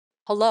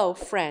Hello,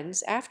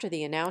 friends. After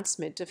the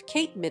announcement of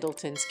Kate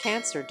Middleton's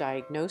cancer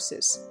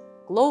diagnosis,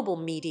 global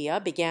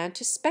media began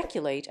to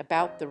speculate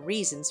about the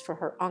reasons for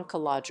her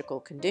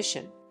oncological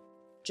condition.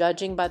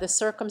 Judging by the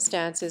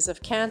circumstances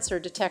of cancer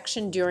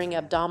detection during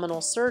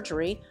abdominal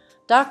surgery,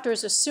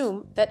 doctors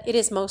assume that it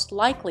is most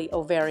likely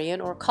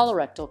ovarian or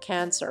colorectal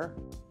cancer.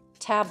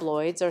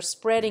 Tabloids are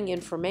spreading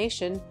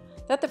information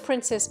that the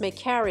princess may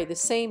carry the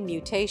same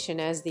mutation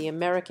as the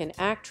American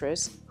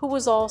actress who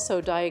was also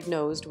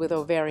diagnosed with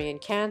ovarian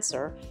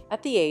cancer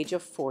at the age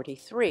of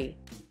 43.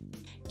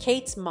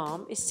 Kate's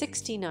mom is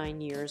 69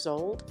 years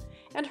old,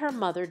 and her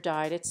mother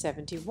died at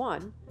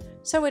 71,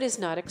 so it is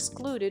not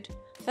excluded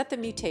that the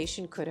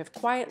mutation could have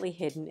quietly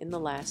hidden in the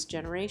last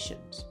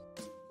generations.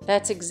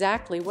 That's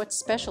exactly what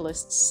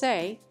specialists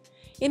say.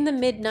 In the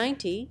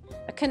mid-90s,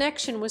 a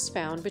connection was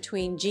found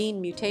between gene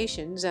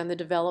mutations and the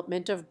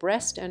development of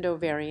breast and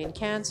ovarian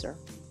cancer.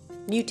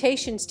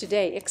 Mutations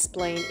today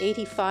explain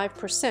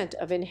 85%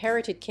 of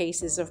inherited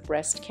cases of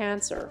breast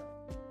cancer.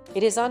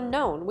 It is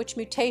unknown which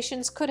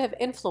mutations could have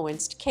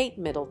influenced Kate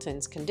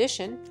Middleton's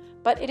condition,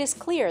 but it is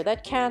clear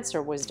that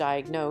cancer was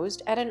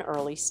diagnosed at an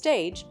early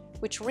stage,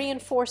 which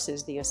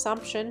reinforces the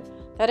assumption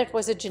that it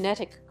was a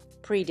genetic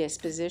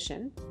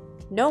predisposition.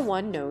 No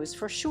one knows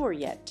for sure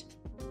yet.